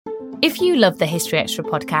If you love the History Extra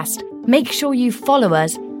podcast, make sure you follow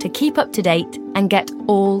us to keep up to date and get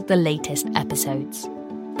all the latest episodes.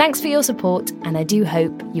 Thanks for your support, and I do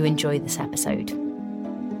hope you enjoy this episode.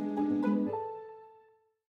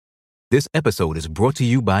 This episode is brought to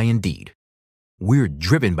you by Indeed. We're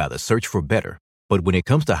driven by the search for better, but when it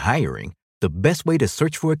comes to hiring, the best way to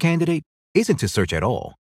search for a candidate isn't to search at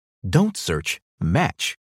all. Don't search,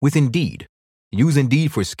 match with Indeed. Use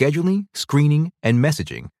Indeed for scheduling, screening, and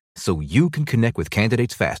messaging so you can connect with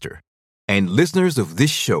candidates faster. And listeners of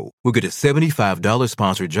this show will get a $75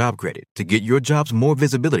 sponsored job credit to get your jobs more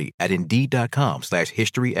visibility at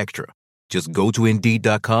Indeed.com/historyextra. Just go to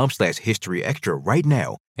Indeed.com/historyextra right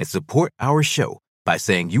now and support our show by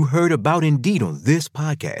saying you heard about Indeed on this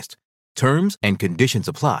podcast. Terms and conditions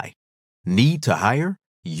apply. Need to hire?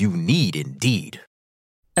 You need Indeed.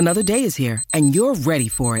 Another day is here, and you're ready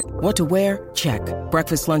for it. What to wear? Check.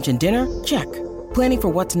 Breakfast, lunch, and dinner? Check. Planning for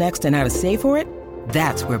what's next and how to save for it?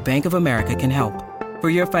 That's where Bank of America can help. For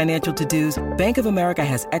your financial to-dos, Bank of America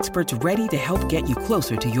has experts ready to help get you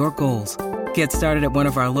closer to your goals. Get started at one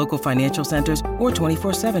of our local financial centers or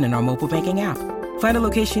 24/7 in our mobile banking app. Find a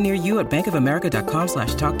location near you at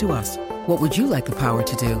bankofamerica.com/talktous. What would you like the power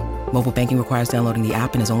to do? Mobile banking requires downloading the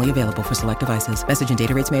app and is only available for select devices. Message and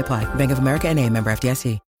data rates may apply. Bank of America N.A., member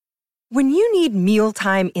FDIC. When you need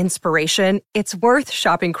mealtime inspiration, it's worth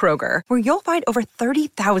shopping Kroger, where you'll find over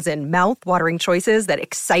 30,000 mouth-watering choices that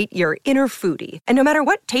excite your inner foodie. And no matter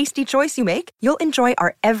what tasty choice you make, you'll enjoy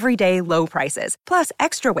our everyday low prices, plus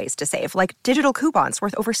extra ways to save, like digital coupons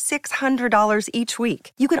worth over $600 each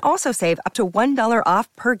week. You can also save up to $1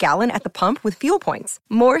 off per gallon at the pump with fuel points.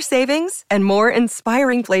 More savings and more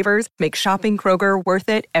inspiring flavors make shopping Kroger worth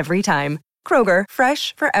it every time. Kroger,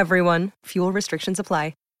 fresh for everyone. Fuel restrictions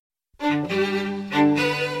apply.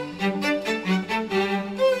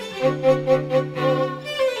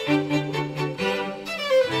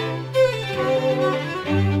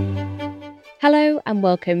 Hello and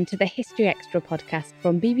welcome to the History Extra podcast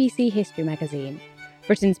from BBC History Magazine,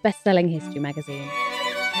 Britain's best-selling history magazine.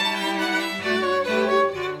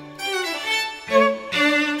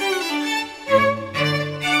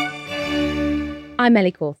 I'm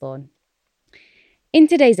Ellie Cawthorne. In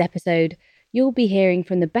today's episode, you'll be hearing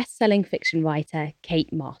from the best-selling fiction writer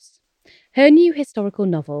Kate Mosse. Her new historical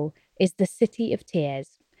novel is The City of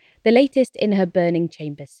Tears, the latest in her Burning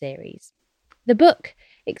Chambers series. The book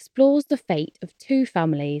explores the fate of two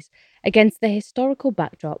families against the historical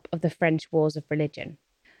backdrop of the French Wars of Religion,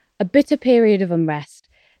 a bitter period of unrest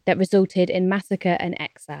that resulted in massacre and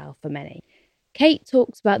exile for many. Kate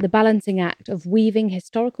talks about the balancing act of weaving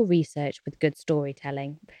historical research with good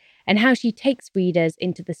storytelling, and how she takes readers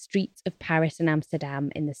into the streets of Paris and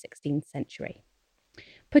Amsterdam in the 16th century.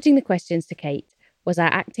 Putting the questions to Kate was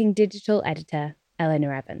our acting digital editor,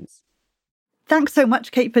 Eleanor Evans. Thanks so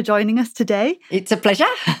much, Kate, for joining us today. It's a pleasure.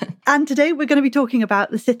 And today we're going to be talking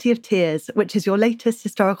about The City of Tears, which is your latest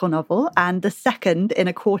historical novel and the second in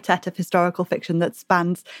a quartet of historical fiction that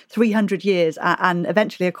spans 300 years and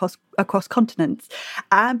eventually across continents.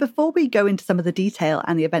 And before we go into some of the detail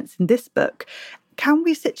and the events in this book, can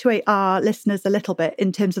we situate our listeners a little bit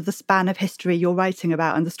in terms of the span of history you're writing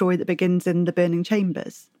about and the story that begins in the Burning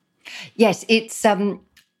Chambers? Yes, it's,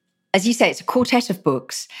 as you say, it's a quartet of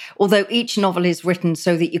books, although each novel is written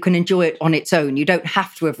so that you can enjoy it on its own. You don't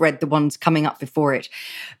have to have read the ones coming up before it.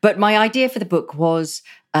 But my idea for the book was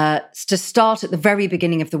to start at the very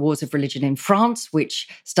beginning of the Wars of Religion in France, which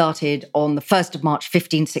started on the 1st of March,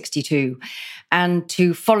 1562, and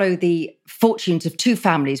to follow the fortunes of two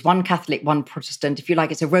families, one Catholic, one Protestant. If you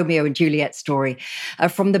like, it's a Romeo and Juliet story,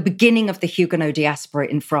 from the beginning of the Huguenot diaspora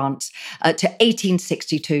in France to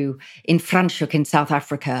 1862 in Franschhoek in South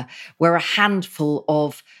Africa, where a handful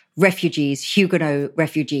of refugees, Huguenot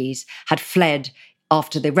refugees, had fled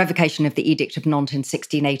after the revocation of the Edict of Nantes in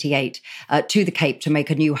 1688 to the Cape to make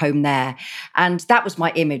a new home there. And that was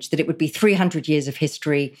my image, that it would be 300 years of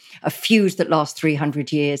history, a fuse that lasts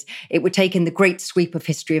 300 years. It would take in the great sweep of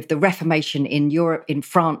history of the Reformation in Europe, in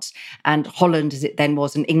France and Holland as it then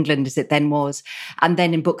was, and England as it then was. And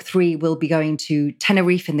then in book 3, we'll be going to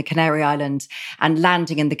Tenerife in the Canary Islands and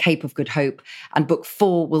landing in the Cape of Good Hope. And book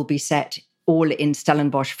 4 will be set all in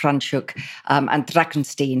Stellenbosch, Franschhoek, and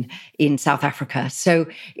Drakenstein in South Africa. So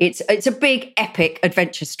it's a big, epic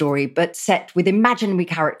adventure story, but set with imaginary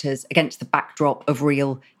characters against the backdrop of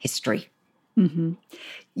real history. Mm-hmm.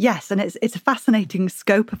 Yes, and it's a fascinating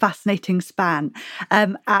scope, a fascinating span.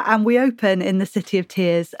 And we open in the City of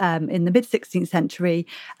Tears in the mid-16th century.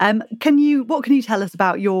 What can you tell us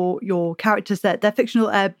about your characters? They're fictional.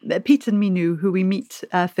 Pete and Minou, who we meet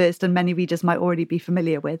first, and many readers might already be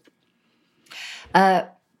familiar with.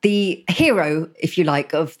 the hero, if you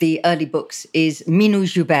like, of the early books is Minou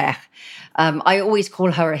Joubert. I always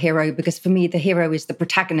call her a hero because for me, the hero is the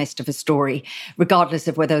protagonist of a story, regardless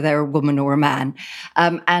of whether they're a woman or a man.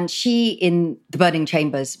 And she, in The Burning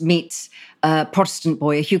Chambers, meets a Protestant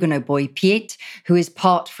boy, a Huguenot boy, Piet, who is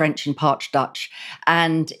part French and part Dutch.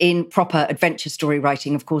 And in proper adventure story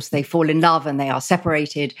writing, of course, they fall in love and they are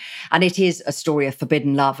separated. And it is a story of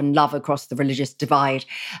forbidden love and love across the religious divide.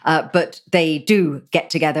 But they do get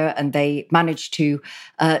together and they manage to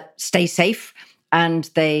stay safe. And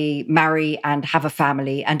they marry and have a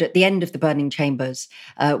family. And at the end of The Burning Chambers,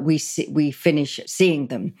 we finish seeing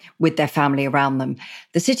them with their family around them.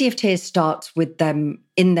 The City of Tears starts with them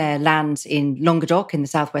in their lands in Languedoc, in the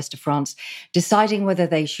southwest of France, deciding whether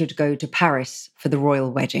they should go to Paris for the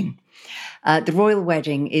royal wedding. The royal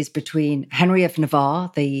wedding is between Henry of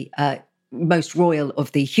Navarre, the most royal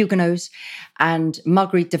of the Huguenots, and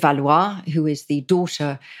Marguerite de Valois, who is the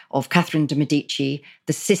daughter of Catherine de' Medici,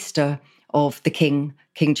 the sister of the King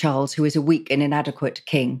Charles, who is a weak and inadequate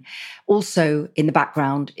king. Also in the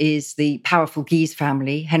background is the powerful Guise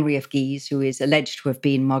family, Henry of Guise, who is alleged to have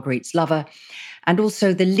been Marguerite's lover, and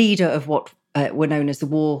also the leader of what were known as the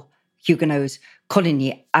war Huguenots,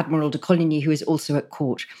 Coligny, Admiral de Coligny, who is also at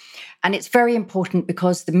court. And it's very important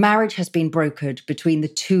because the marriage has been brokered between the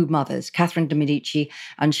two mothers, Catherine de' Medici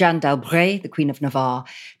and Jeanne d'Albret, the Queen of Navarre,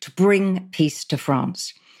 to bring peace to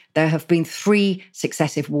France. There have been 3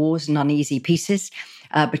 successive wars and uneasy peaces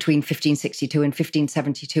between 1562 and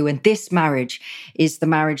 1572. And this marriage is the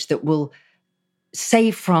marriage that will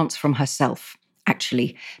save France from herself,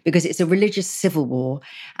 actually, because it's a religious civil war.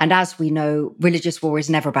 And as we know, religious war is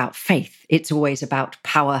never about faith. It's always about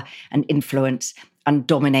power and influence and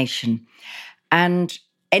domination. And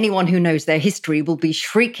anyone who knows their history will be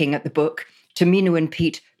shrieking at the book to Minou and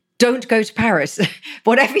Pete, don't go to Paris.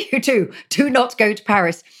 Whatever you do not go to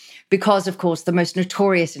Paris. Because, of course, the most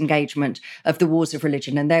notorious engagement of the wars of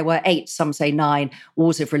religion, and there were 8, some say 9,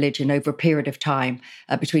 wars of religion over a period of time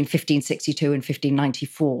between 1562 and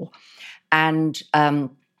 1594. And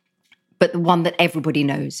but the one that everybody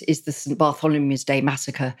knows is the St. Bartholomew's Day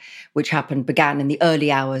massacre, which began in the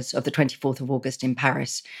early hours of the 24th of August in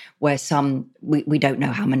Paris, where we don't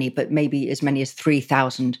know how many, but maybe as many as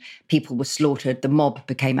 3,000 people were slaughtered. The mob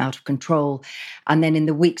became out of control. And then in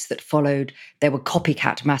the weeks that followed, there were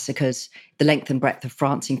copycat massacres, the length and breadth of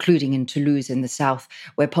France, including in Toulouse in the south,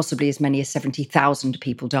 where possibly as many as 70,000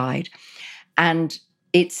 people died. And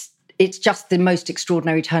it's just the most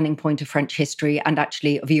extraordinary turning point of French history and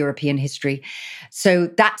actually of European history. So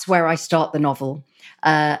that's where I start the novel.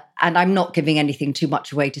 And I'm not giving anything too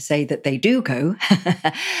much away to say that they do go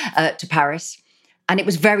to Paris. And it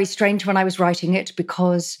was very strange when I was writing it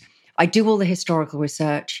because I do all the historical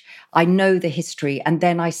research, I know the history, and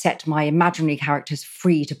then I set my imaginary characters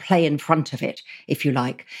free to play in front of it, if you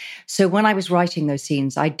like. So when I was writing those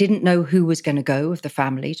scenes, I didn't know who was going to go of the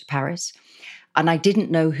family to Paris. And I didn't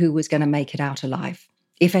know who was going to make it out alive,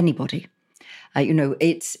 if anybody.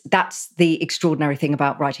 That's the extraordinary thing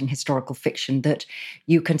about writing historical fiction, that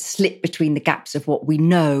you can slip between the gaps of what we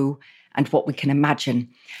know and what we can imagine.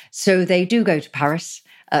 So they do go to Paris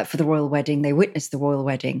for the royal wedding. They witness the royal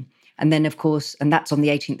wedding. And then, of course, and that's on the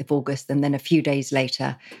 18th of August. And then a few days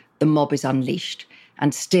later, the mob is unleashed.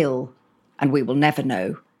 And still, and we will never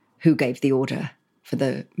know who gave the order for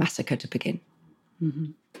the massacre to begin.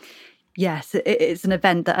 Mm-hmm. Yes, it's an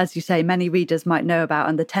event that, as you say, many readers might know about,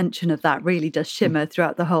 and the tension of that really does shimmer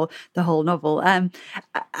throughout the whole novel. And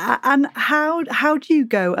how do you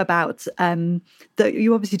go about?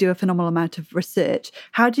 You obviously do a phenomenal amount of research.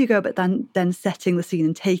 How do you go about then setting the scene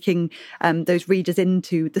and taking those readers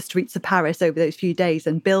into the streets of Paris over those few days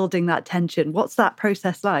and building that tension? What's that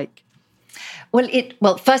process like?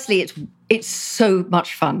 Well, firstly, it's so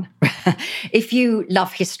much fun. If you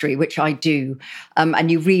love history, which I do, and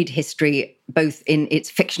you read history both in its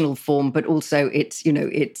fictional form, but also it's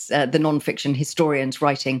the non-fiction historians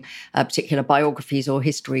writing particular biographies or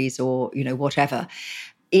histories or whatever.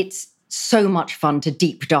 It's so much fun to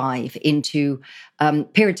deep dive into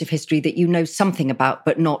periods of history that you know something about,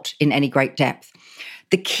 but not in any great depth.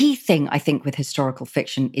 The key thing, I think, with historical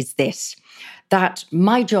fiction is this, that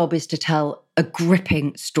my job is to tell a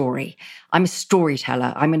gripping story. I'm a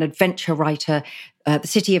storyteller. I'm an adventure writer. The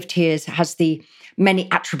City of Tears has the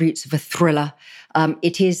many attributes of a thriller.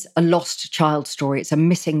 It is a lost child story. It's a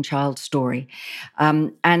missing child story.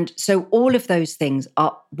 And so all of those things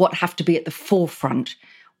are what have to be at the forefront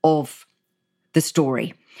of the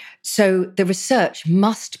story. So the research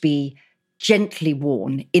must be gently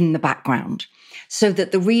worn in the background so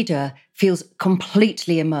that the reader feels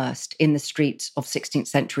completely immersed in the streets of 16th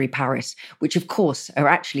century Paris, which of course are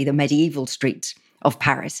actually the medieval streets of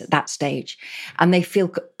Paris at that stage. And they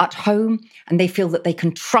feel at home and they feel that they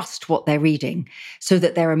can trust what they're reading so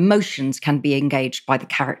that their emotions can be engaged by the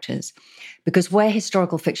characters. Because where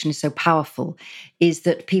historical fiction is so powerful is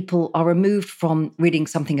that people are removed from reading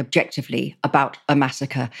something objectively about a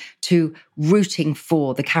massacre to rooting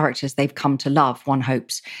for the characters they've come to love, one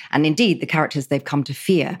hopes, and indeed the characters they've come to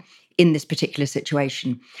fear in this particular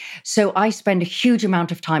situation. So I spend a huge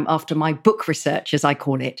amount of time after my book research, as I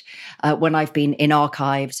call it, when I've been in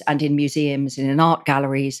archives and in museums and in art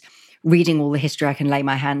galleries, reading all the history I can lay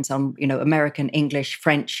my hands on, American, English,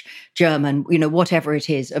 French, German, whatever it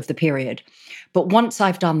is of the period. But once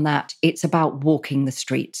I've done that, it's about walking the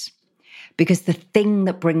streets. Because the thing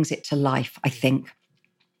that brings it to life, I think,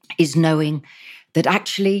 is knowing that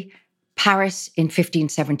actually Paris in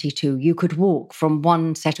 1572, you could walk from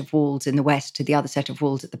one set of walls in the west to the other set of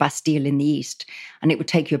walls at the Bastille in the east, and it would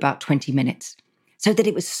take you about 20 minutes. So that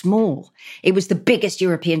it was small. It was the biggest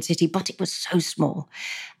European city, but it was so small.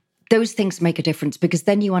 Those things make a difference because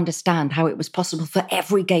then you understand how it was possible for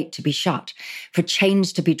every gate to be shut, for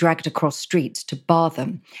chains to be dragged across streets to bar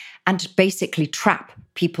them, and basically trap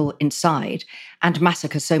people inside and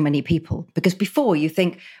massacre so many people. Because before you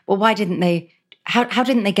think, well, why didn't they... How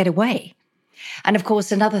didn't they get away? And of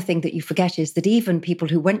course, another thing that you forget is that even people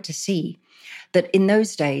who went to sea, that in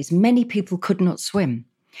those days, many people could not swim.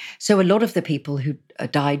 So a lot of the people who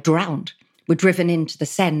died drowned, were driven into the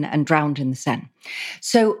Seine and drowned in the Seine.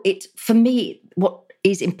 So for me, what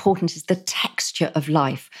is important is the texture of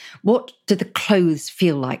life. What do the clothes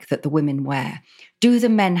feel like that the women wear? Do the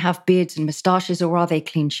men have beards and moustaches or are they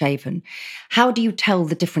clean shaven? How do you tell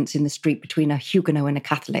the difference in the street between a Huguenot and a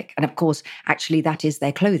Catholic? And of course, actually, that is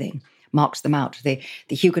their clothing, marks them out. The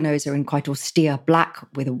Huguenots are in quite austere black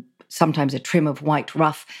with sometimes a trim of white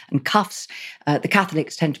ruff and cuffs. The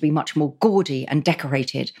Catholics tend to be much more gaudy and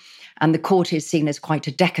decorated. And the court is seen as quite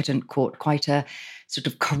a decadent court, quite a sort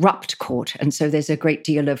of corrupt court. And so there's a great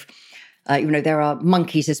deal of there are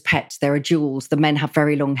monkeys as pets, there are jewels, the men have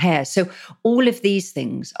very long hair. So all of these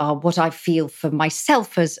things are what I feel for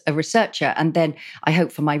myself as a researcher, and then I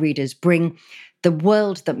hope for my readers, bring the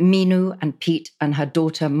world that Minou and Pete and her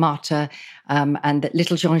daughter Martha and that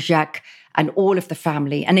little Jean-Jacques and all of the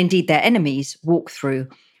family, and indeed their enemies, walk through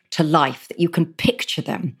to life, that you can picture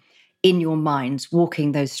them in your minds,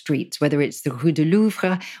 walking those streets, whether it's the Rue de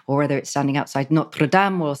Louvre or whether it's standing outside Notre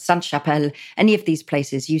Dame or Sainte-Chapelle, any of these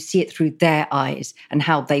places, you see it through their eyes and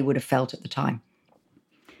how they would have felt at the time.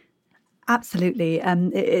 Absolutely.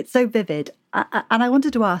 It's so vivid. And I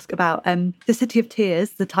wanted to ask about the City of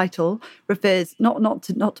Tears. The title refers not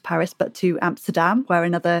to Paris, but to Amsterdam, where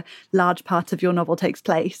another large part of your novel takes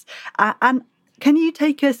place. And can you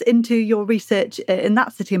take us into your research in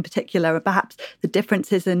that city in particular, and perhaps the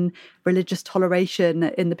differences in religious toleration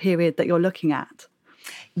in the period that you're looking at?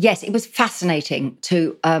 Yes, it was fascinating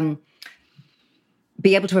to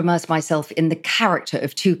be able to immerse myself in the character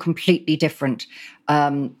of two completely different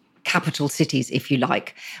capital cities, if you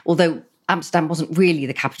like. Although Amsterdam wasn't really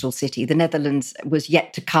the capital city. The Netherlands was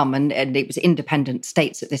yet to come, and it was independent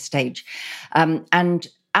states at this stage. And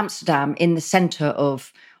Amsterdam, in the centre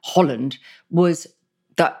of Holland, was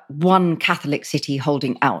that one Catholic city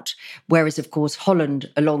holding out, whereas, of course, Holland,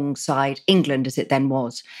 alongside England, as it then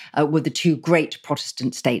was, were the two great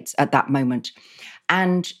Protestant states at that moment.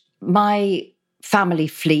 And my family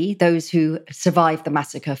flee, those who survived the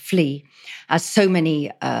massacre flee, as so many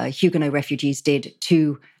Huguenot refugees did,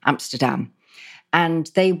 to Amsterdam. And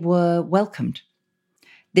they were welcomed.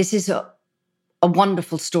 This is a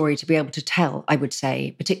wonderful story to be able to tell, I would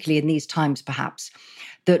say, particularly in these times, perhaps,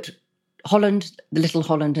 that Holland, the little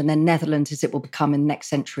Holland, and then Netherlands, as it will become in the next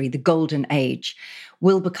century, the golden age,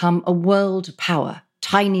 will become a world power.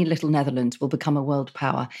 Tiny little Netherlands will become a world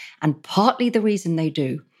power. And partly the reason they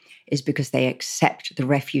do is because they accept the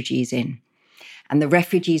refugees in. And the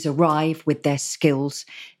refugees arrive with their skills.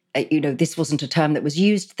 This wasn't a term that was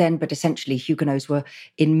used then, but essentially Huguenots were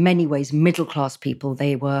in many ways middle-class people.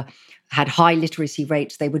 They had high literacy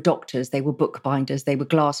rates. They were doctors, they were bookbinders, they were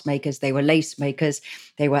glass makers, they were lace makers,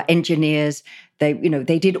 they were engineers. They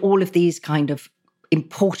did all of these kind of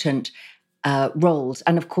important roles.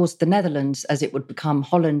 And of course, the Netherlands, as it would become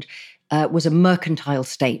Holland, was a mercantile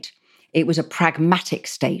state. It was a pragmatic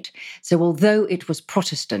state. So although it was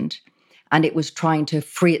Protestant, and it was trying to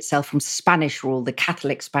free itself from Spanish rule, the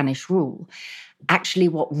Catholic Spanish rule, actually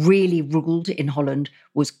what really ruled in Holland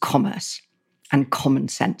was commerce and common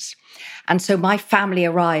sense. And so my family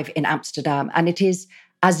arrive in Amsterdam, and it is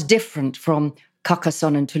as different from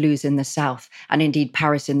Carcassonne and Toulouse in the south, and indeed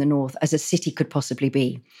Paris in the north, as a city could possibly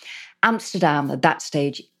be. Amsterdam at that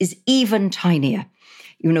stage is even tinier.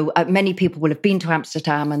 Many people will have been to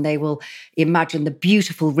Amsterdam and they will imagine the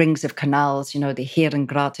beautiful rings of canals, the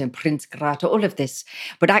Herengracht and Prinsgracht, all of this.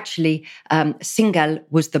 But actually, Singel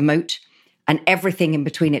was the moat, and everything in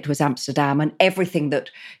between it was Amsterdam, and everything that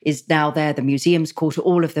is now there, the museums quarter,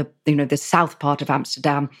 all of the south part of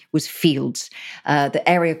Amsterdam was fields. The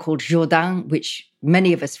area called Jourdain, which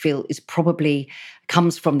many of us feel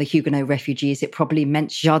comes from the Huguenot refugees. It probably meant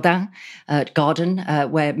jardin, garden,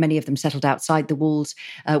 where many of them settled outside the walls,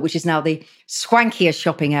 which is now the swankiest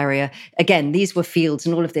shopping area. Again, these were fields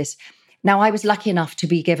and all of this. Now, I was lucky enough to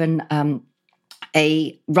be given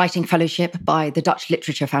a writing fellowship by the Dutch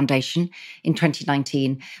Literature Foundation in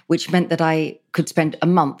 2019, which meant that I could spend a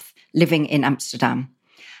month living in Amsterdam.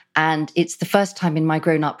 And it's the first time in my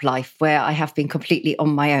grown-up life where I have been completely on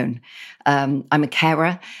my own. I'm a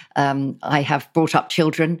carer. I have brought up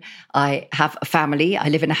children. I have a family. I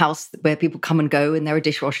live in a house where people come and go, and there are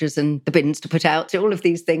dishwashers and the bins to put out, all of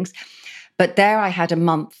these things. But there I had a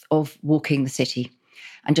month of walking the city.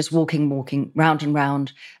 And just walking round and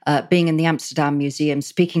round, being in the Amsterdam Museum,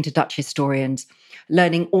 speaking to Dutch historians,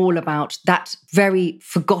 learning all about that very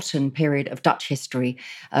forgotten period of Dutch history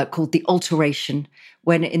called the Alteration,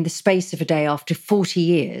 when in the space of a day, after 40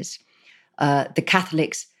 years, the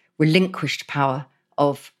Catholics relinquished power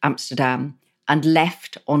of Amsterdam and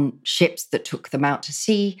left on ships that took them out to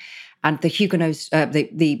sea. And the Huguenots,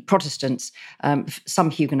 the Protestants,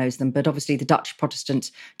 some Huguenots them, but obviously the Dutch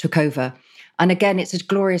Protestants took over. And again, it's a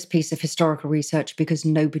glorious piece of historical research because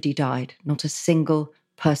nobody died. Not a single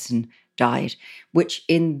person died, which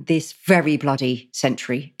in this very bloody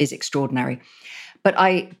century is extraordinary. But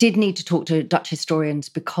I did need to talk to Dutch historians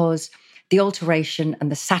because the alteration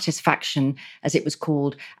and the satisfaction, as it was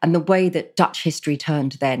called, and the way that Dutch history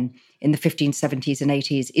turned then in the 1570s and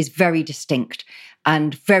 80s is very distinct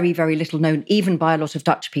and very, very little known, even by a lot of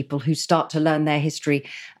Dutch people who start to learn their history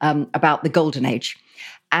about the Golden Age.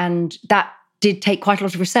 And that did take quite a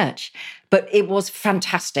lot of research, but it was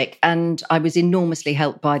fantastic. And I was enormously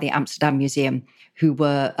helped by the Amsterdam Museum, who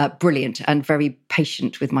were brilliant and very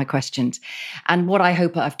patient with my questions. And what I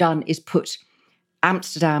hope I've done is put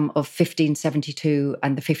Amsterdam of 1572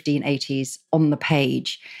 and the 1580s on the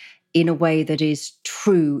page in a way that is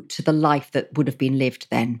true to the life that would have been lived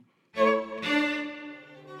then.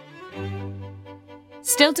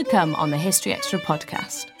 Still to come on the History Extra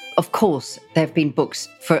podcast. Of course, there have been books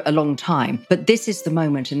for a long time, but this is the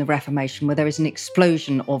moment in the Reformation where there is an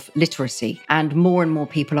explosion of literacy and more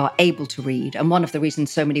people are able to read. And one of the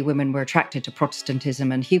reasons so many women were attracted to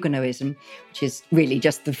Protestantism and Huguenotism, which is really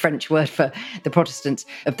just the French word for the Protestants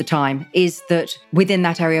of the time, is that within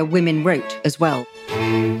that area, women wrote as well.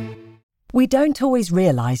 We don't always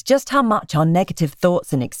realise just how much our negative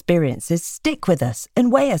thoughts and experiences stick with us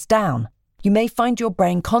and weigh us down. You may find your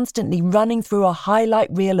brain constantly running through a highlight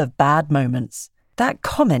reel of bad moments. That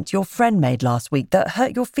comment your friend made last week that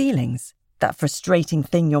hurt your feelings. That frustrating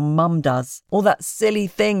thing your mum does. Or that silly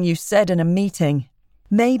thing you said in a meeting.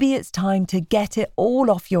 Maybe it's time to get it all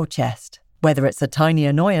off your chest. Whether it's a tiny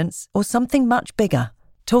annoyance or something much bigger.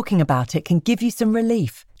 Talking about it can give you some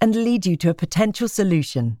relief and lead you to a potential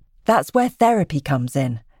solution. That's where therapy comes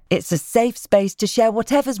in. It's a safe space to share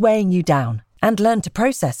whatever's weighing you down and learn to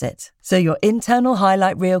process it, so your internal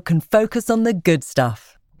highlight reel can focus on the good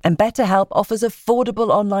stuff. And BetterHelp offers affordable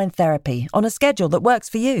online therapy on a schedule that works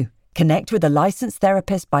for you. Connect with a licensed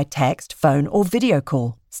therapist by text, phone, or video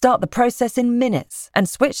call. Start the process in minutes and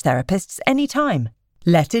switch therapists anytime.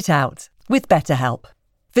 Let it out with BetterHelp.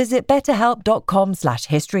 Visit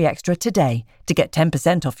betterhelp.com/historyextra today to get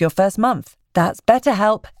 10% off your first month. That's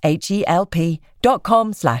BetterHelp,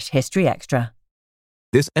 HELP.com/historyextra.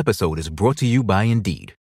 This episode is brought to you by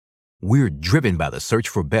Indeed. We're driven by the search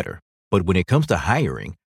for better, but when it comes to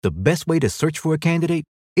hiring, the best way to search for a candidate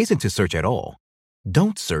isn't to search at all.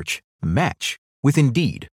 Don't search, match with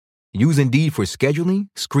Indeed. Use Indeed for scheduling,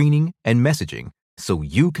 screening, and messaging so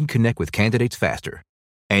you can connect with candidates faster.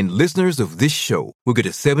 And listeners of this show will get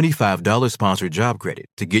a $75 sponsored job credit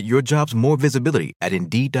to get your jobs more visibility at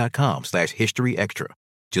Indeed.com/historyextra.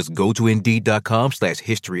 Just go to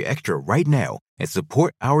Indeed.com/historyextra right now and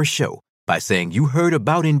support our show by saying you heard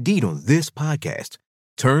about Indeed on this podcast.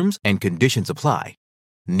 Terms and conditions apply.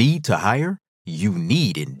 Need to hire? You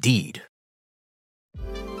need Indeed.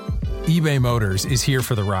 eBay Motors is here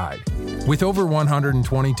for the ride. With over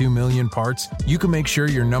 122 million parts, you can make sure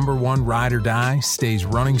your number one ride or die stays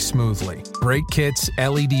running smoothly. Brake kits,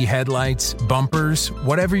 LED headlights, bumpers,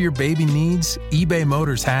 whatever your baby needs, eBay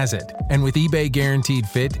Motors has it. And with eBay Guaranteed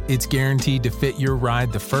Fit, it's guaranteed to fit your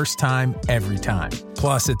ride the first time, every time.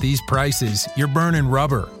 Plus, at these prices, you're burning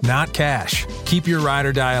rubber, not cash. Keep your ride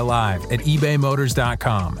or die alive at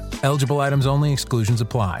ebaymotors.com. Eligible items only, exclusions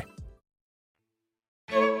apply.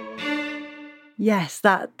 Yes,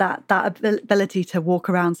 that ability to walk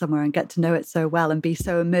around somewhere and get to know it so well and be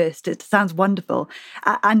so immersed, it sounds wonderful.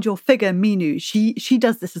 And your figure, Minu, she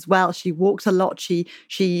does this as well. She walks a lot. She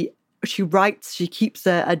writes. She keeps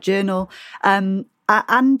a journal.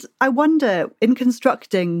 And I wonder, in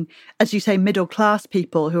constructing, as you say, middle-class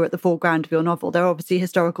people who are at the foreground of your novel, there are obviously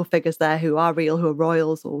historical figures there who are real, who are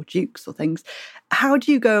royals or dukes or things. How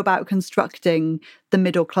do you go about constructing the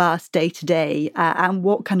middle class day to day, and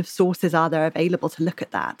what kind of sources are there available to look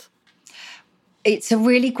at that? It's a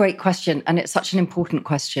really great question, and it's such an important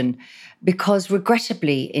question because,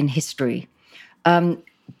 regrettably, in history,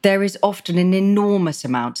 there is often an enormous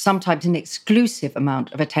amount, sometimes an exclusive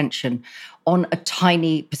amount of attention on a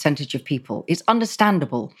tiny percentage of people. It's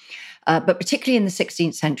understandable. But particularly in the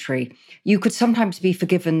 16th century, you could sometimes be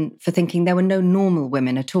forgiven for thinking there were no normal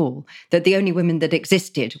women at all, that the only women that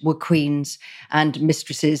existed were queens and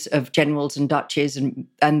mistresses of generals and duchesses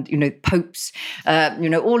and popes,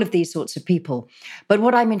 all of these sorts of people. But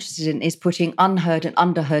what I'm interested in is putting unheard and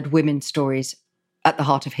underheard women's stories at the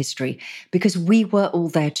heart of history, because we were all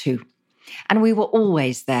there too. And we were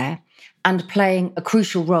always there and playing a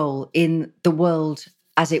crucial role in the world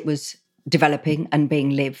as it was developing and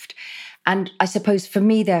being lived. And I suppose for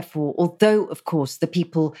me, therefore, although, of course, the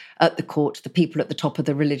people at the court, the people at the top of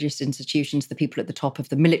the religious institutions, the people at the top of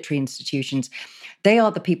the military institutions, they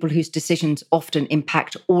are the people whose decisions often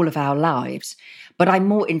impact all of our lives. But I'm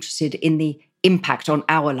more interested in the impact on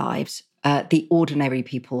our lives, the ordinary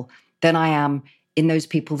people, than I am in those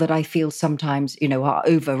people that I feel sometimes, are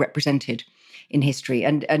overrepresented in history.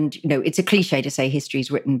 And it's a cliche to say history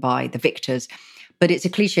is written by the victors, but it's a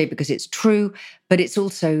cliche because it's true, but it's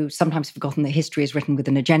also sometimes forgotten that history is written with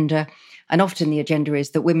an agenda. And often the agenda is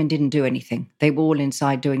that women didn't do anything. They were all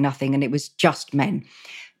inside doing nothing, and it was just men.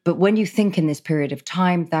 But when you think in this period of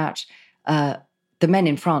time that the men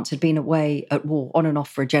in France had been away at war on and off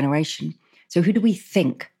for a generation, so who do we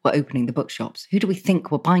think were opening the bookshops? Who do we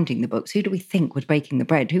think were binding the books? Who do we think were baking the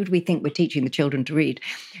bread? Who do we think were teaching the children to read?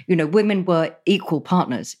 Women were equal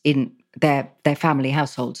partners in their family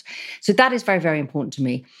households. So that is very, very important to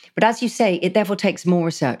me. But as you say, it therefore takes more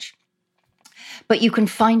research. But you can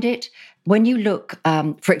find it when you look,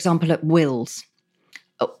 for example, at wills.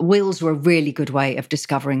 Wills were a really good way of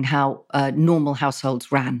discovering how normal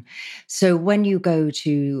households ran. So when you go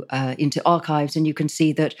into archives and you can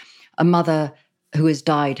see that a mother who has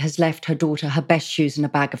died has left her daughter her best shoes and a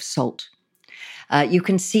bag of salt. You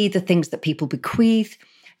can see the things that people bequeath.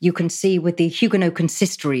 You can see with the Huguenot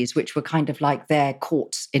consistories, which were kind of like their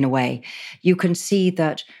courts in a way. You can see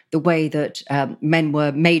that the way that men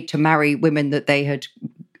were made to marry women that they had,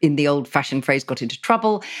 in the old-fashioned phrase, got into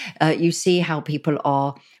trouble. You see how people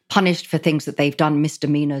are punished for things that they've done,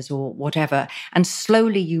 misdemeanors or whatever. And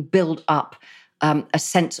slowly you build up a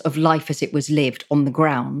sense of life as it was lived on the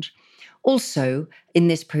ground. Also, in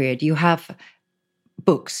this period, you have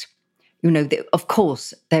books. Of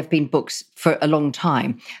course, there have been books for a long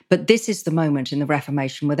time, but this is the moment in the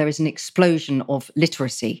Reformation where there is an explosion of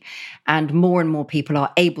literacy and more people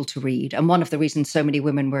are able to read. And one of the reasons so many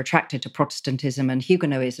women were attracted to Protestantism and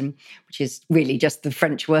Huguenotism, which is really just the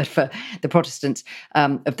French word for the Protestants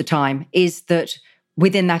of the time, is that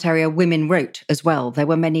within that area, women wrote as well. There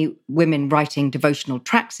were many women writing devotional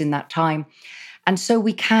tracts in that time. And so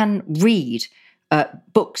we can read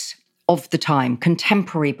books of the time,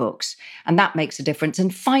 contemporary books, and that makes a difference.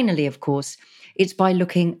 And finally, of course, it's by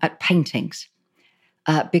looking at paintings,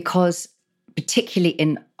 because particularly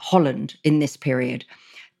in Holland in this period,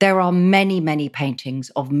 there are many paintings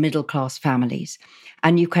of middle-class families,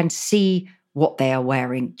 and you can see what they are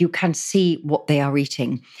wearing, you can see what they are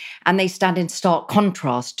eating, and they stand in stark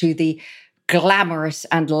contrast to the glamorous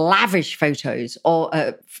and lavish photos or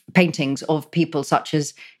paintings of people such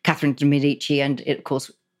as Catherine de Medici, and of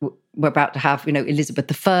course, we're about to have,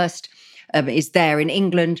 Elizabeth I is there in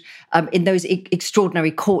England in those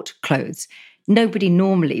extraordinary court clothes. Nobody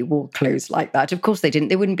normally wore clothes like that. Of course they didn't.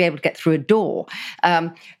 They wouldn't be able to get through a door.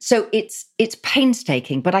 So it's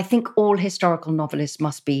painstaking. But I think all historical novelists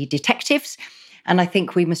must be detectives. And I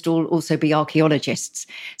think we must all also be archaeologists.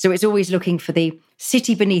 So it's always looking for the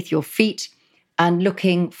city beneath your feet and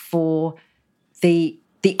looking for the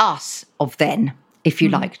the us of then, if you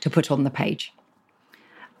like, to put on the page.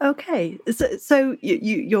 Okay, so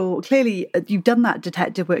you're clearly, you've done that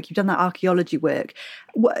detective work, you've done that archaeology work.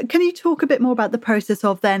 Can you talk a bit more about the process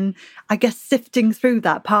of then, I guess, sifting through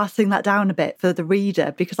that, passing that down a bit for the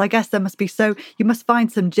reader? Because I guess you must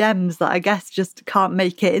find some gems that I guess just can't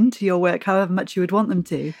make it into your work, however much you would want them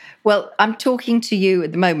to. Well, I'm talking to you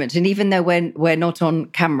at the moment, and even though we're not on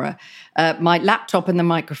camera, my laptop and the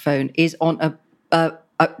microphone is on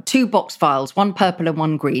two box files, one purple and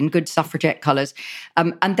one green, good suffragette colours,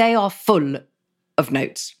 and they are full of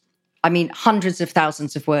notes. I mean, hundreds of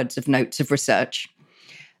thousands of words of notes of research.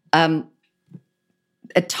 A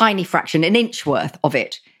tiny fraction, an inch worth of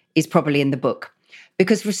it is probably in the book,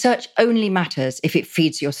 because research only matters if it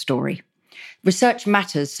feeds your story. Research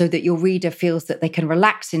matters so that your reader feels that they can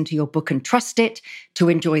relax into your book and trust it to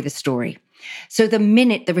enjoy the story. So the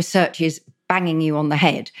minute the research is banging you on the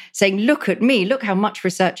head, saying, look at me, look how much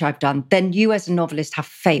research I've done, then you as a novelist have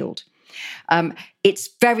failed. It's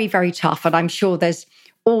very, very tough. And I'm sure there's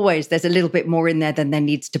a little bit more in there than there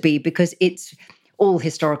needs to be, because it's all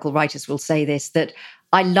historical writers will say this, that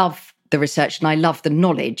I love the research and I love the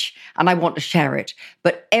knowledge and I want to share it.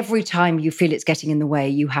 But every time you feel it's getting in the way,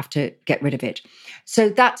 you have to get rid of it. So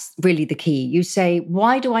that's really the key. You say,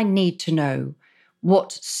 why do I need to know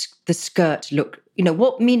what the skirt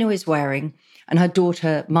what Minu is wearing and her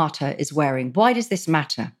daughter Marta is wearing? Why does this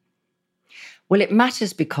matter? Well, it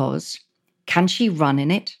matters because, can she run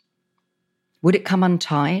in it? Would it come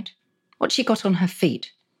untied? What's she got on her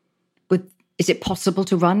feet? Is it possible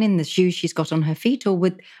to run in the shoes she's got on her feet, or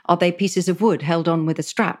are they pieces of wood held on with a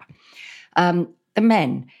strap? The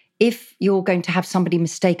men, if you're going to have somebody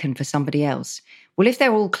mistaken for somebody else, well, if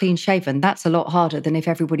they're all clean shaven, that's a lot harder than if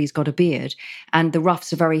everybody's got a beard and the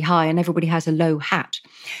ruffs are very high and everybody has a low hat.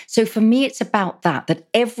 So for me, it's about that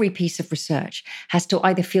every piece of research has to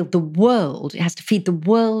either feed the world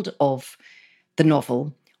of the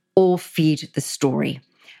novel or feed the story.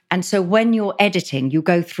 And so when you're editing, you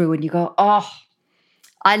go through and you go, oh,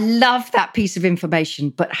 I love that piece of information,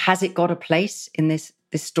 but has it got a place in this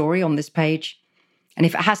story on this page? And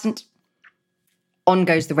if it hasn't, on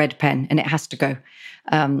goes the red pen and it has to go.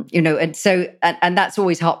 And that's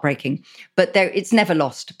always heartbreaking. But it's never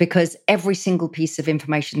lost, because every single piece of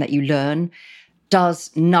information that you learn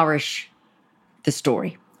does nourish the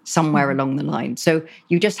story somewhere along the line. So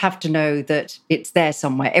you just have to know that it's there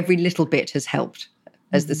somewhere. Every little bit has helped,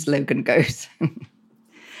 as the slogan goes.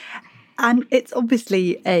 And it's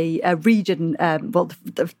obviously a region,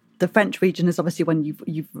 the French region is obviously one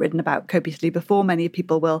you've written about copiously before. Many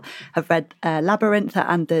people will have read Labyrinth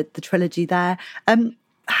and the trilogy there.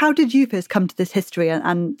 How did you first come to this history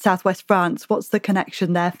and Southwest France? What's the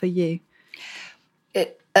connection there for you?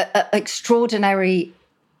 Extraordinary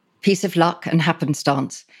piece of luck and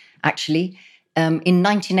happenstance, actually. In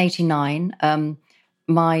 1989,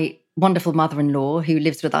 my wonderful mother-in-law, who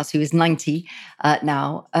lives with us, who is 90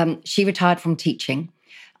 now, she retired from teaching,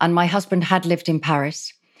 and my husband had lived in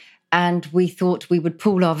Paris, and we thought we would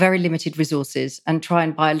pool our very limited resources and try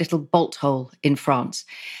and buy a little bolt hole in France.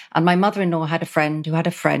 And my mother-in-law had a friend who had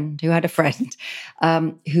a friend who had a friend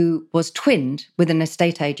who was twinned with an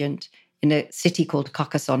estate agent in a city called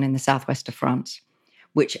Carcassonne in the southwest of France,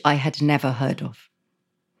 which I had never heard of.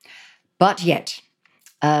 But yet,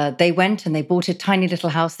 they went and they bought a tiny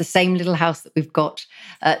little house, the same little house that we've got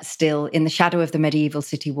still in the shadow of the medieval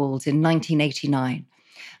city walls in 1989.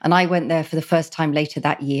 And I went there for the first time later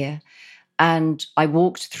that year. And I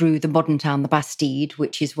walked through the modern town, the Bastide,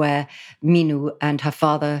 which is where Minou and her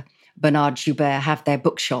father, Bernard Joubert, have their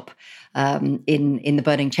bookshop in the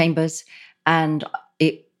burning chambers. And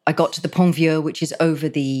I got to the Pont Vieux, which is over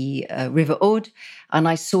the River Aude, and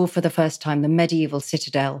I saw for the first time the medieval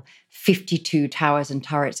citadel, 52 towers and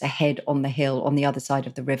turrets ahead on the hill on the other side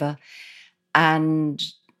of the river. And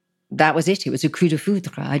that was it. It was a coup de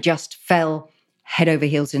foudre. I just fell head over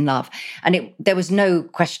heels in love. And there was no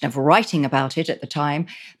question of writing about it at the time,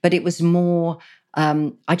 but it was more,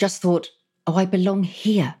 I just thought, oh, I belong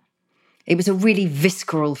here. It was a really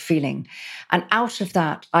visceral feeling. And out of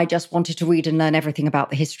that, I just wanted to read and learn everything about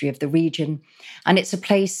the history of the region. And it's a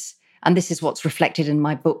place, and this is what's reflected in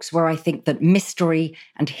my books, where I think that mystery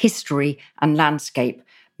and history and landscape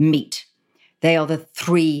meet. They are the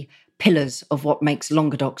three pillars of what makes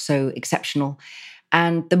Languedoc so exceptional.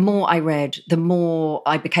 And the more I read, the more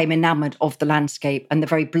I became enamored of the landscape and the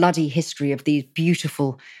very bloody history of these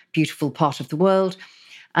beautiful, beautiful part of the world.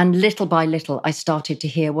 And little by little, I started to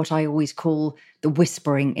hear what I always call the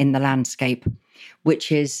whispering in the landscape, which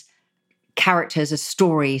is characters, a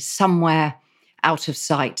story somewhere out of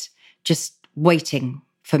sight, just waiting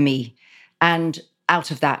for me. And out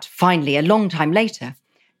of that, finally, a long time later,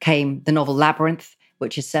 came the novel Labyrinth,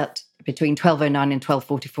 which is set between 1209 and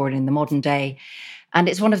 1244 and in the modern day. And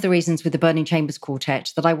it's one of the reasons with the Burning Chambers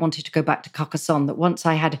Quartet that I wanted to go back to Carcassonne, that once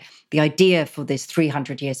I had the idea for this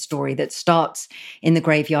 300-year story that starts in the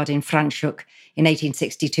graveyard in Franschhoek in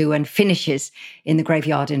 1862 and finishes in the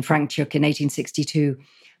graveyard in Franschhoek in 1862.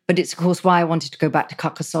 But it's, of course, why I wanted to go back to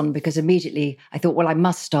Carcassonne, because immediately I thought, well, I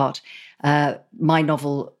must start my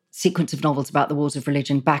novel sequence of novels about the wars of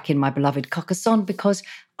religion back in my beloved Carcassonne, because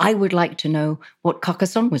I would like to know what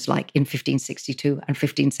Carcassonne was like in 1562 and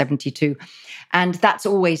 1572. And that's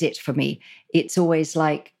always it for me. It's always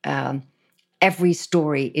like every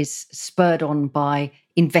story is spurred on by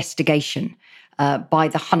investigation, by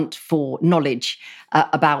the hunt for knowledge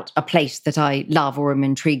about a place that I love or am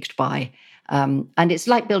intrigued by. And it's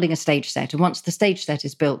like building a stage set. And once the stage set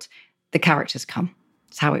is built, the characters come.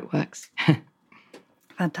 That's how it works.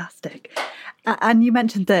 Fantastic. And you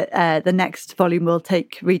mentioned that the next volume will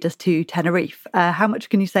take readers to Tenerife. How much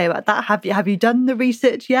can you say about that? Have you done the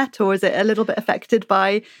research yet, or is it a little bit affected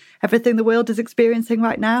by everything the world is experiencing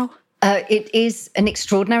right now? It is an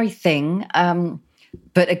extraordinary thing,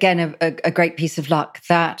 but again, a great piece of luck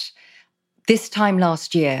that this time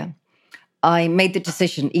last year, I made the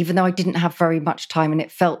decision, even though I didn't have very much time and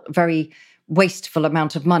it felt a very wasteful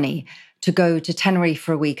amount of money, to go to Tenerife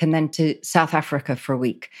for a week and then to South Africa for a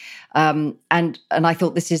week. And I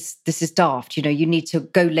thought, this is daft. You know, you need to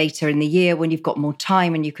go later in the year when you've got more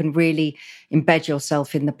time and you can really embed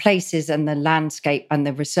yourself in the places and the landscape and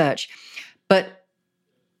the research. But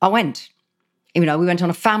I went. You know, we went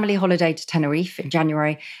on a family holiday to Tenerife in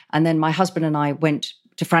January, and then my husband and I went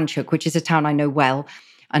to Franschhoek, which is a town I know well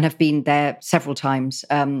and have been there several times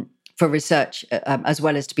for research, as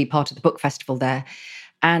well as to be part of the book festival there.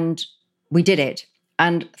 And we did it.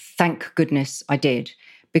 And thank goodness I did,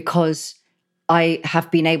 because I have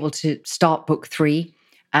been able to start book 3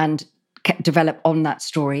 and develop on that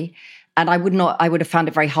story. And I would have found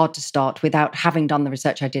it very hard to start without having done the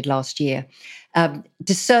research I did last year.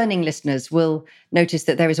 Discerning listeners will notice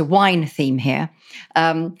that there is a wine theme here.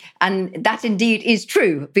 And that indeed is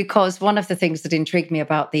true, because one of the things that intrigued me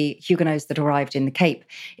about the Huguenots that arrived in the Cape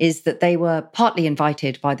is that they were partly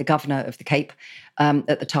invited by the governor of the Cape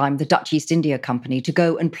at the time, the Dutch East India Company, to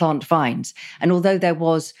go and plant vines. And although there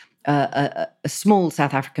was a small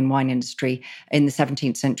South African wine industry in the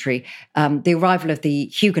 17th century, the arrival of the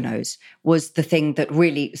Huguenots was the thing that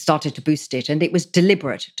really started to boost it. And it was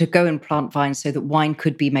deliberate to go and plant vines so that wine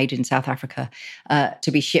could be made in South Africa,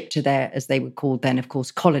 to be shipped to their, as they were called then, of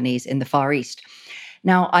course, colonies in the Far East.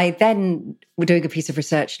 Now, I then, doing a piece of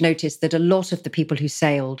research, noticed that a lot of the people who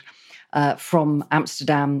sailed from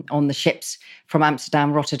Amsterdam on the ships, from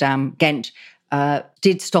Amsterdam, Rotterdam, Ghent,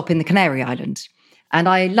 did stop in the Canary Islands. And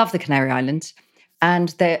I love the Canary Islands. And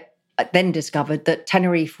they then discovered that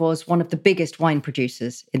Tenerife was one of the biggest wine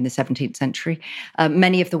producers in the 17th century.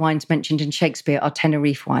 Many of the wines mentioned in Shakespeare are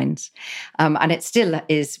Tenerife wines. And it still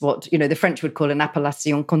is what, the French would call an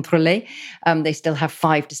appellation contrôlée. They still have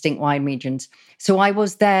 5 distinct wine regions. So I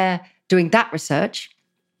was there doing that research.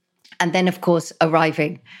 And then, of course,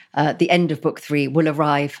 arriving, the end of book 3 will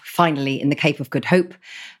arrive finally in the Cape of Good Hope.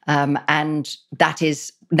 And that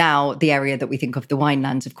is now the area that we think of, the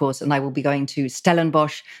winelands, of course. And I will be going to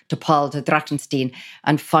Stellenbosch, to Paarl, to Drakenstein,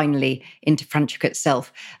 and finally into Franschhoek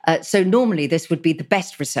itself. So normally this would be the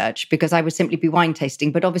best research, because I would simply be wine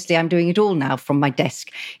tasting. But obviously I'm doing it all now from my desk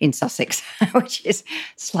in Sussex, which is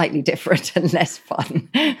slightly different and less fun.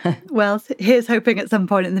 Well, here's hoping at some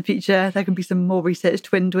point in the future there can be some more research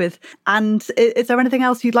twinned with. And is there anything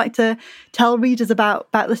else you'd like to tell readers about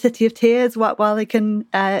the City of Tears while they can...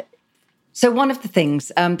 So one of the things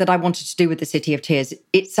that I wanted to do with the City of Tears,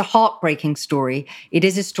 it's a heartbreaking story. It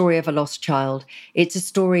is a story of a lost child. It's a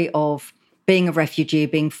story of being a refugee,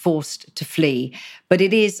 being forced to flee. But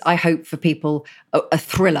it is, I hope, for people, a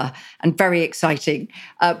thriller and very exciting.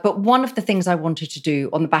 But one of the things I wanted to do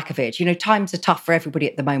on the back of it, times are tough for everybody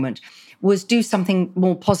at the moment, was do something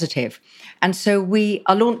more positive. And so we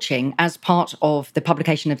are launching, as part of the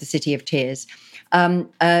publication of the City of Tears,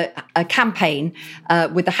 a campaign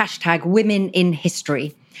with the hashtag Women in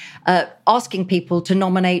History, asking people to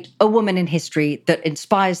nominate a woman in history that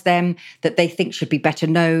inspires them, that they think should be better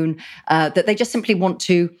known, that they just simply want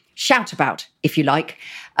to shout about, if you like,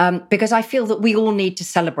 because I feel that we all need to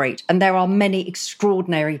celebrate. And there are many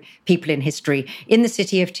extraordinary people in history. In the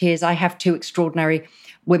City of Tears, I have 2 extraordinary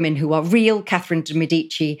women who are real, Catherine de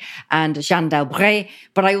Medici and Jeanne d'Albret,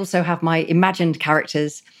 but I also have my imagined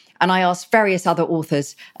characters. And I asked various other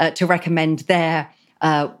authors to recommend their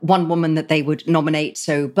one woman that they would nominate.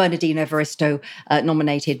 So Bernardine Evaristo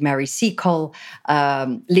nominated Mary Seacole,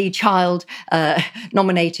 Lee Child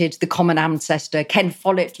nominated the common ancestor, Ken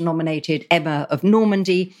Follett nominated Emma of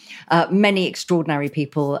Normandy. Many extraordinary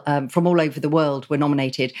people from all over the world were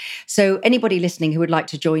nominated. So anybody listening who would like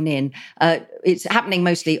to join in, it's happening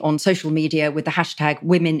mostly on social media with the hashtag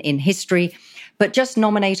Women in History. But just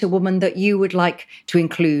nominate a woman that you would like to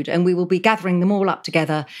include, and we will be gathering them all up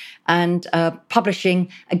together and publishing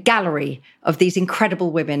a gallery of these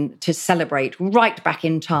incredible women to celebrate right back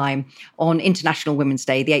in time on International Women's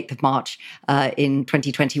Day, the 8th of March in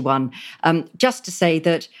 2021. Just to say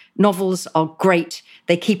that novels are great.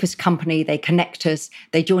 They keep us company, they connect us,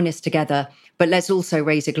 they join us together. But let's also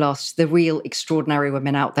raise a glass to the real extraordinary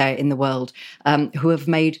women out there in the world who have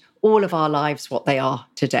made all of our lives what they are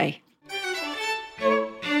today.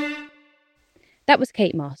 That was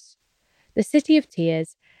Kate Mosse. The City of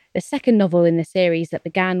Tears, the second novel in the series that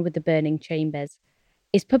began with The Burning Chambers,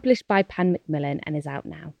 is published by Pan Macmillan and is out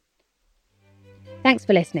now. Thanks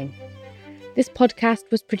for listening. This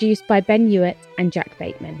podcast was produced by Ben Hewitt and Jack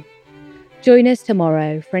Bateman. Join us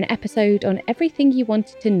tomorrow for an episode on everything you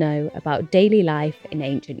wanted to know about daily life in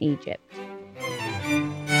ancient Egypt.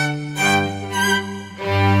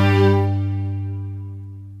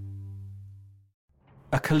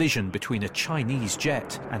 A collision between a Chinese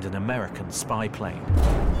jet and an American spy plane.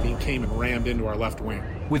 He came and rammed into our left wing.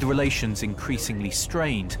 With relations increasingly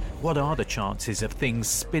strained, what are the chances of things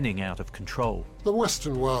spinning out of control? The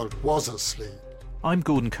Western world was asleep. I'm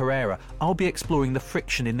Gordon Carrera. I'll be exploring the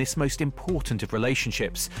friction in this most important of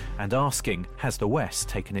relationships and asking, has the West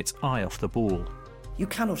taken its eye off the ball? You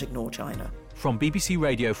cannot ignore China. From BBC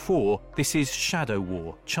Radio 4, this is Shadow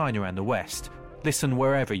War, China and the West. Listen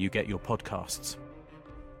wherever you get your podcasts.